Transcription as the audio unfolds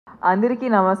అందరికీ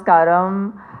నమస్కారం.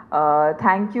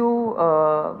 Thank you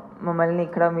మమ్మల్ని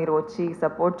ఇక్కడ మీరు వచ్చి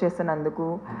సపోర్ట్ చేసినందుకు.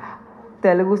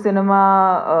 తెలుగు సినిమా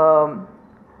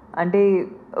అంటే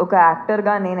ఒక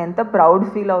యాక్టర్గా నేను ఎంత ప్రౌడ్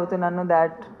ఫీల్ అవుతున్నాను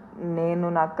దట్ నేను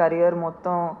నా కెరియర్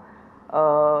మొత్తం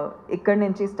ఇక్కడి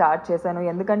నుంచి స్టార్ట్ చేశాను.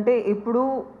 ఎందుకంటే ఇప్పుడు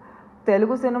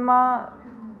తెలుగు సినిమా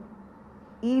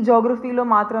ఈ జోగ్రఫీలో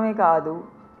మాత్రమే కాదు,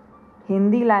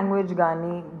 హిందీ లాంగ్వేజ్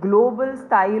కానీ గ్లోబల్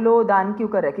స్థాయిలో దానికి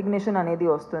ఒక రికగ్నిషన్ అనేది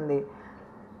వస్తుంది.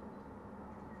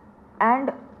 అండ్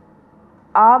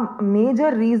ఆ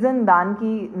మేజర్ రీజన్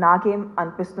దానికి నాకేం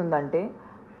అనిపిస్తుందంటే,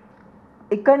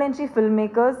 ఇక్కడి నుంచి ఫిల్మ్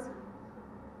మేకర్స్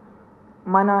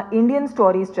మన ఇండియన్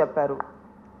స్టోరీస్ చెప్పారు,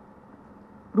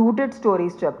 రూటెడ్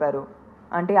స్టోరీస్ చెప్పారు.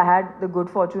 అంటే I had the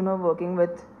good fortune of working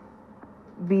with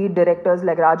directors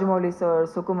like Rajamouli sir,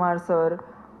 Sukumar sir.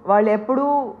 వాళ్ళు ఎప్పుడూ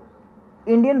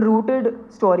ఇండియన్ రూటెడ్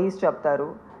స్టోరీస్ చెప్తారు.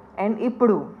 అండ్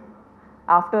ఇప్పుడు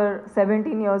after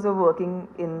 17 years of working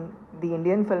in the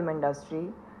Indian film industry,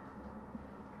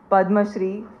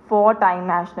 Padmashri 4-time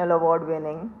national award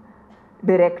winning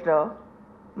director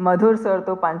Madhur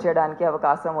సార్తో పనిచేయడానికి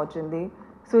అవకాశం వచ్చింది.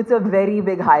 So it's a very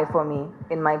big high for me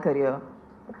in my career.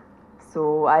 So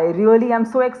I really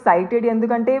I'm so excited.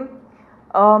 ఎందుకంటే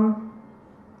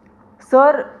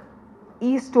sir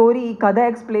ఈ story, ఈ కథ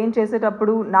explain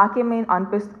చేసేటప్పుడు నాకేమీ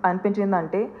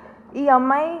అనిపించిందంటే, ఈ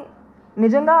అమ్మాయి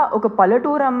నిజంగా ఒక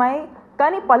పల్లెటూరు అమ్మాయి,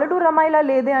 కానీ పల్లెటూరు అమ్మాయిలా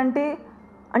లేదే.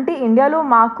 అంటే ఇండియాలో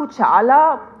మాకు చాలా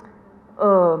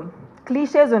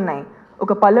క్లీషేస్ ఉన్నాయి.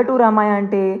 ఒక పల్లెటూరు అమ్మాయి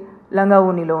అంటే లంగా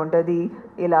ఊనిలో ఉంటుంది,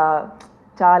 ఇలా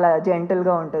చాలా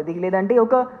జెంటల్గా ఉంటుంది, లేదంటే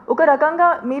ఒక రకంగా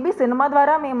మేబీ సినిమా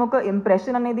ద్వారా మేము ఒక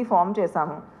ఇంప్రెషన్ అనేది ఫామ్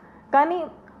చేసాము. కానీ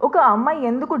ఒక అమ్మాయి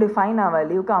ఎందుకు డిఫైన్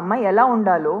అవ్వాలి, ఒక అమ్మాయి ఎలా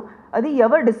ఉండాలో అది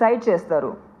ఎవరు డిసైడ్ చేస్తారు?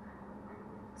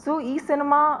 సో ఈ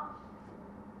సినిమా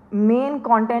మెయిన్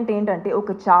కాంటెంట్ ఏంటంటే,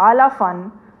 ఒక చాలా ఫన్,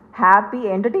 హ్యాపీ,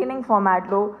 ఎంటర్టైనింగ్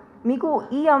ఫార్మాట్లో మీకు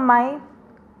ఈ అమ్మాయి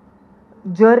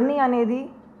జర్నీ అనేది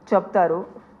చెప్తారు.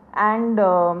 అండ్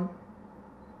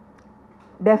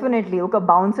డెఫినెట్లీ ఒక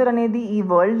బౌన్సర్ అనేది ఈ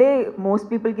వరల్డే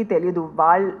మోస్ట్ పీపుల్కి తెలియదు.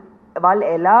 వాళ్ళు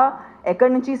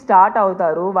ఎక్కడి నుంచి స్టార్ట్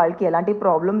అవుతారు, వాళ్ళకి ఎలాంటి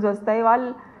ప్రాబ్లమ్స్ వస్తాయి,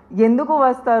 వాళ్ళు ఎందుకు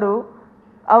వస్తారు,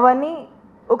 అవన్నీ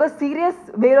ఒక సీరియస్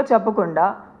వేలో చెప్పకుండా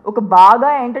ఒక బాగా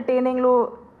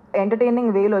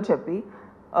ఎంటర్టైనింగ్ వేలో చెప్పి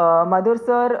మధుర్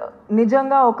సార్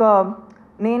నిజంగా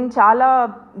నేను చాలా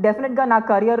డెఫినెట్గా నా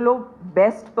కెరియర్లో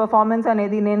బెస్ట్ పర్ఫార్మెన్స్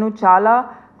అనేది నేను చాలా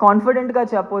కాన్ఫిడెంట్గా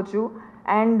చెప్పొచ్చు.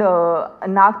 అండ్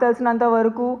నాకు తెలిసినంత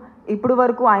వరకు ఇప్పుడు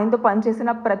వరకు ఆయనతో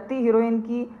పనిచేసిన ప్రతి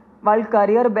హీరోయిన్కి వాళ్ళ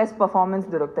కెరియర్ బెస్ట్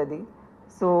పర్ఫార్మెన్స్ దొరుకుతుంది.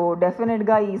 సో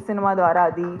డెఫినెట్గా ఈ సినిమా ద్వారా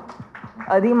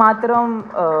అది మాత్రం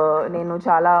నేను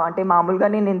చాలా, అంటే మామూలుగా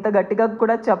నేను ఇంత గట్టిగా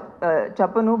కూడా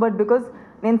చెప్పను, బట్ బికాజ్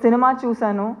నేను సినిమా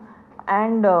చూశాను.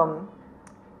 And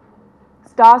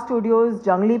star studios,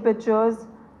 Junglee pictures,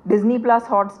 Disney plus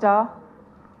Hotstar,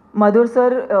 Madhur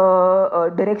sir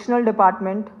directional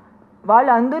department,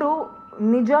 వాళ్ళందరూ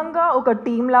నిజంగా ఒక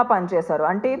టీంలా పనిచేశారు.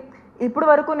 అంటే ఇప్పుడు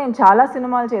వరకు నేను చాలా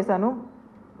సినిమాలు చేశాను,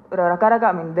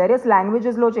 రకరకాల వేరియస్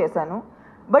లాంగ్వేజెస్లో చేశాను,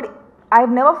 but I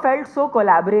have never felt so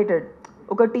collaborated.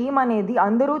 ఒక టీం అనేది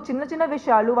అందరూ చిన్న చిన్న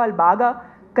విషయాలు వాళ్ళు బాగా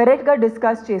కరెక్ట్గా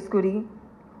డిస్కస్ చేసుకుని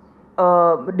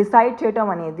డిసైడ్ చేయటం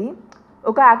అనేది.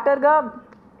 ఒక యాక్టర్గా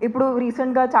ఇప్పుడు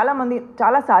రీసెంట్గా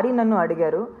చాలాసారి నన్ను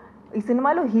అడిగారు, ఈ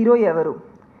సినిమాలో హీరో ఎవరు?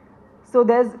 So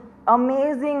there's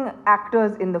amazing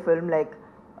actors in the film like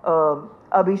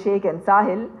Abhishek and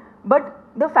Sahil, but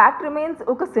the fact remains,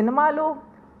 ఒక సినిమాలో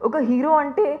ఒక హీరో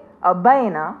అంటే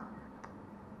అబ్బాయినా?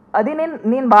 అది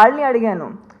నేను వాళ్ళని అడిగాను,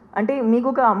 అంటే మీకు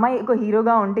ఒక అమ్మాయి ఒక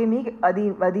హీరోగా ఉంటే మీకు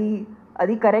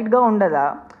అది కరెక్ట్గా ఉండదా?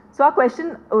 సో ఆ క్వశ్చన్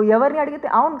ఎవరిని అడిగితే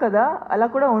అవును కదా, అలా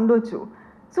కూడా ఉండొచ్చు.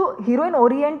 సో హీరోయిన్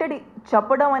ఓరియంటెడ్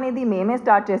చెప్పడం అనేది మేమే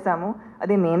స్టార్ట్ చేసాము,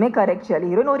 అది మేమే కరెక్ట్ చేయాలి.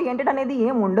 హీరోయిన్ ఓరియంటెడ్ అనేది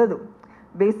ఏం ఉండదు.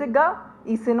 బేసిక్గా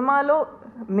ఈ సినిమాలో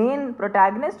మెయిన్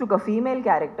ప్రొటాగనిస్ట్ ఒక female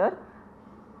character,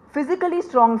 physically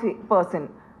strong person.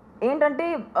 ఏంటంటే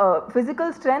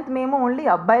ఫిజికల్ స్ట్రెంగ్త్ మేము ఓన్లీ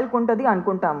అబ్బాయిలకు ఉంటుంది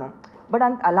అనుకుంటాము, బట్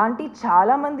అలాంటి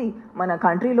చాలామంది మన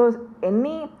కంట్రీలో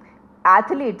ఎన్ని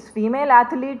అథ్లీట్స్, ఫీమేల్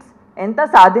అథ్లీట్స్ ఎంత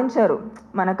సాధించారు,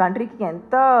 మన కంట్రీకి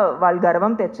ఎంత వాళ్ళు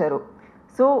గర్వం తెచ్చారు.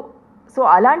 సో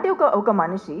అలాంటి ఒక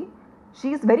మనిషి,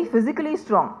 she is very physically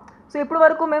strong. So ఇప్పటి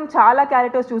వరకు మేము చాలా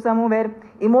క్యారెక్టర్స్ చూసాము వేర్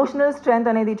ఇమోషనల్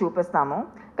స్ట్రెంగ్త్ అనేది చూపిస్తాము,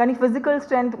 కానీ ఫిజికల్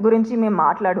స్ట్రెంగ్త్ గురించి మేము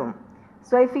మాట్లాడము.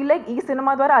 సో ఐ ఫీల్ లైక్ ఈ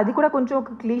సినిమా ద్వారా అది కూడా కొంచెం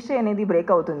ఒక క్లీషే అనేది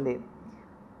బ్రేక్ అవుతుంది.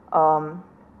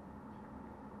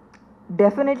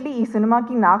 డెఫినెట్లీ ఈ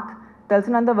సినిమాకి నాకు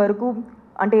తెలిసినంత వరకు,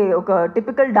 అంటే ఒక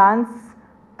టిపికల్ డాన్స్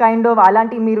కైండ్ ఆఫ్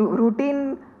అలాంటి మీరు రూటీన్,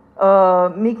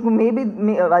 మీకు మేబీ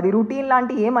అది రూటీన్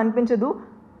లాంటి ఏం అనిపించదు,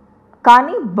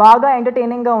 కానీ బాగా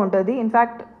ఎంటర్టైనింగ్గా ఉంటుంది.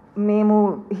 ఇన్ఫ్యాక్ట్ మేము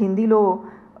హిందీలో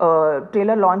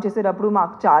ట్రైలర్ లాంచ్ చేసేటప్పుడు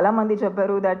మాకు చాలామంది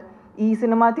చెప్పారు దట్ ఈ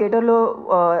సినిమా థియేటర్లో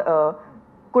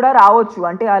కూడా రావచ్చు,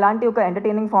 అంటే అలాంటి ఒక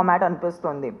ఎంటర్టైనింగ్ ఫార్మాట్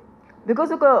అనిపిస్తుంది.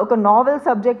 బికాస్ ఒక నావెల్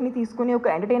సబ్జెక్ట్ని తీసుకుని ఒక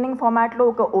ఎంటర్టైనింగ్ ఫార్మాట్లో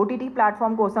ఒక ఓటీటీ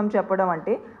ప్లాట్ఫామ్ కోసం చెప్పడం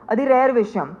అంటే అది రేర్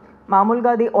విషయం.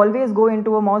 మామూలుగా అది always go in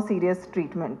to a more serious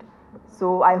treatment. So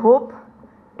I hope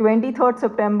 23rd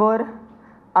September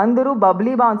అందరూ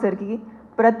బబ్లీ బౌన్సర్కి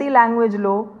ప్రతి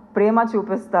లాంగ్వేజ్లో ప్రేమ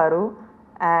చూపిస్తారు.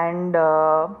 And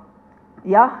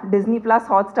Disney Plus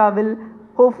Hotstar will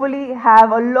hopefully have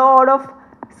a lot of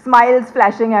smiles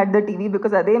flashing at the TV,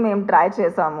 because అదే మేము ట్రై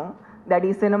చేసాము దట్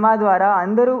ఈ cinema ద్వారా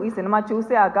అందరూ ఈ సినిమా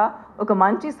చూసాక ఒక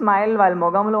మంచి స్మైల్ వాళ్ళ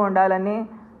మొగంలో ఉండాలని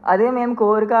అదే మేము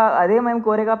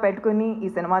కోరిక పెట్టుకుని ఈ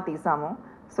సినిమా తీసాము.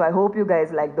 So I hope you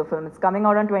guys like the film. It's coming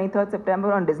out on 23rd September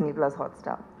on Disney Plus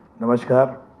Hotstar. Namaskar.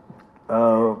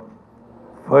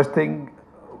 First thing,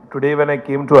 today when I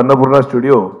came to Annapurna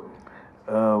studio,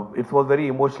 it was very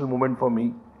emotional moment for me,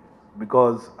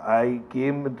 because I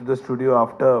came into the studio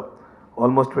after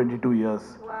almost 22 years.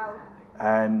 Wow.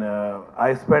 And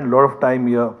I spent a lot of time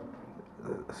here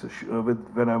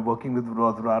when I'm working with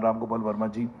Ram Gopal Verma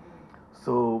ji.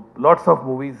 So lots of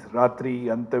movies, Ratri,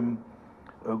 Antim,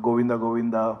 Govinda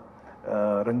Govinda,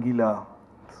 Rangila.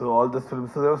 So all these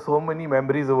films. So there are so many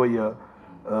memories over here,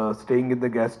 staying in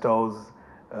the guest house,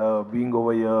 being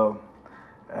over here,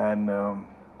 and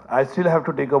I still have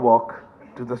to take a walk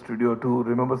to the studio to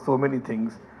remember so many things.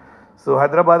 So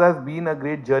Hyderabad has been a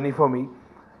great journey for me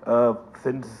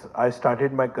since I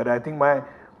started my career. I think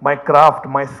my craft,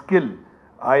 my skill,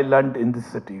 I learned in this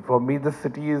city. For me, this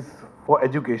city is for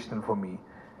educational for me.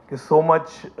 It's so much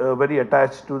very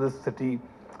attached to this city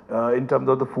in terms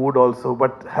of the food also.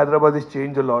 But Hyderabad has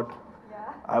changed a lot. Yeah.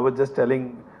 I was just telling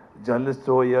journalists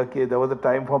over here, okay, there was a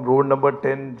time from road number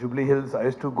 10, Jubilee Hills, I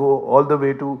used to go all the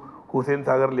way to Hussain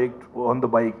Sagar Lake on the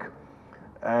bike,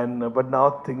 and but now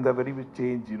things are very much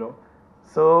changed, you know.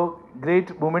 So great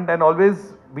moment, and always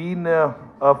been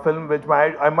a film which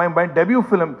my debut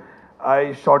film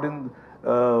I shot in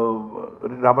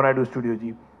Ramanaidu Studio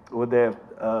ji over there.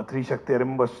 Three Shakti, I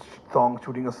remember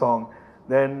shooting a song.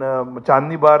 Then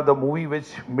Chandni Bar, the movie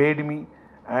which made me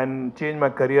and changed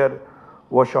my career,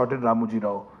 was shot in Ramoji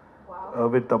Rao. Wow.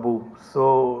 With Tabu.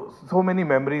 So many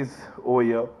memories over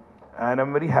here, and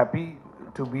I'm very happy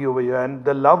to be over here. And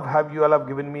the love you all have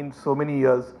given me in so many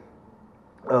years,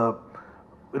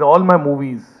 in all my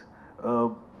movies,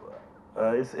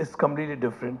 it's completely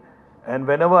different. And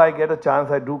whenever I get a chance,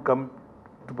 I do come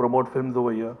to promote films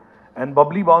over here. And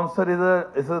Babli Bouncer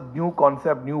is a new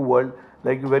concept, new world.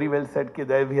 Like you very well said,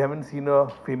 that we haven't seen a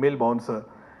female bouncer.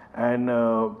 And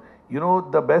you know,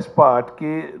 the best part,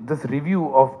 this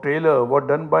review of trailer was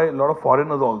done by a lot of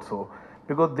foreigners also,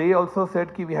 because they also said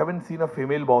we haven't seen a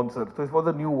female bouncer. So it was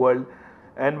a new world.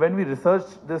 And when we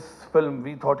researched this film,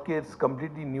 we thought it's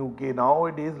completely new.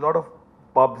 Nowadays, a lot of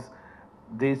pubs,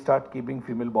 they start keeping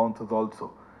female bouncers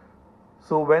also.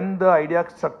 So when the idea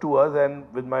struck to us, and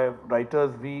with my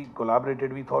writers, we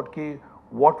collaborated, we thought,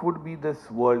 what would be this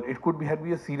world? It could be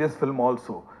a serious film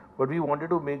also, but we wanted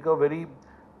to make a very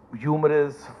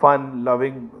humorous, fun,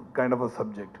 loving kind of a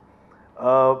subject.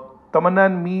 Tamanna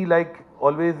and me, like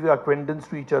always, we are acquaintance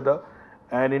to each other,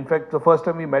 and in fact, the first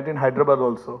time we met in Hyderabad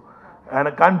also. And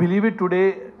I can't believe it, today,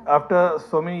 after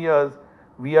so many years,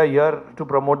 we are here to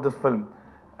promote this film,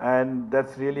 and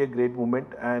that's really a great moment.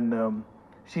 And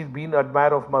she's been an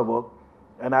admirer of my work,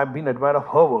 and I've been an admirer of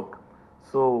her work.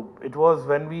 So it was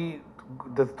when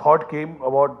the thought came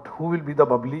about who will be the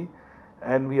Babli,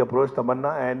 and we approached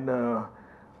Tamanna,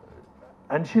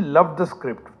 and she loved the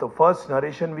script. The first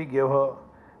narration we gave her,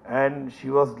 and she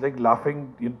was like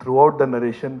laughing throughout the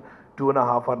narration,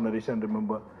 2.5 hour narration,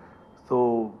 remember.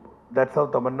 So that's how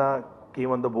Tamanna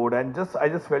came on the board, and I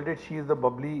just felt that she is the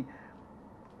bubbly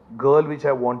girl which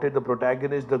I wanted, the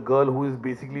protagonist, the girl who is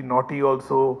basically naughty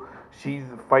also, she's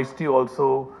feisty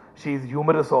also, she's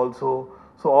humorous also.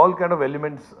 So all kind of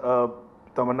elements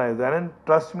Tamanna is there. And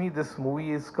trust me, this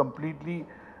movie is completely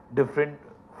different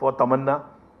for Tamanna.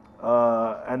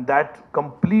 And that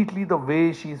completely, the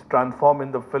way she's transformed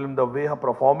in the film, the way her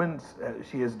performance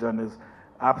she has done is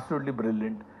absolutely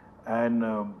brilliant. And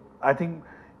I think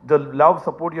the love,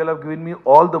 support you all have given me,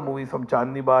 all the movies from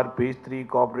Chandni Bar, Page 3,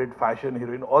 Corporate, Fashion,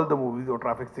 Heroine, all the movies, or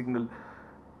Traffic Signal,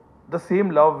 the same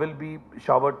love will be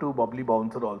showered to Babli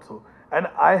Bouncer also. And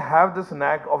I have this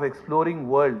knack of exploring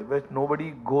world which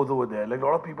nobody goes over there. Like a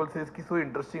lot of people say, it's so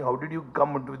interesting, how did you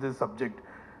come into this subject?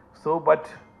 So, but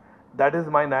that is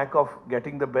my knack of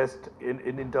getting the best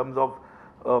in terms of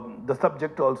the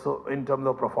subject also, in terms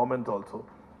of performance also.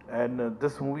 And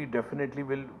this movie definitely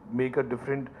will make a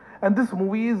different, And this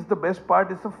movie is the best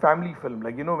part. It's a family film.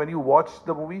 Like, you know, when you watch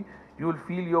the movie, you will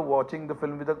feel you're watching the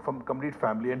film with a complete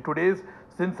family. And today's,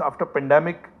 since after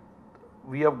pandemic,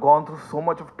 we have gone through so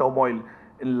much of turmoil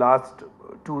in last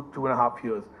 2.5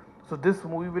 years. So this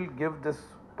movie will give this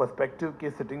perspective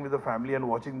case sitting with the family and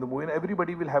watching the movie, and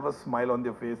everybody will have a smile on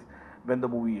their face when the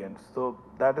movie ends. So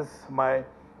that is my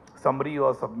summary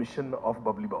or submission of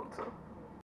Babli Bouncer.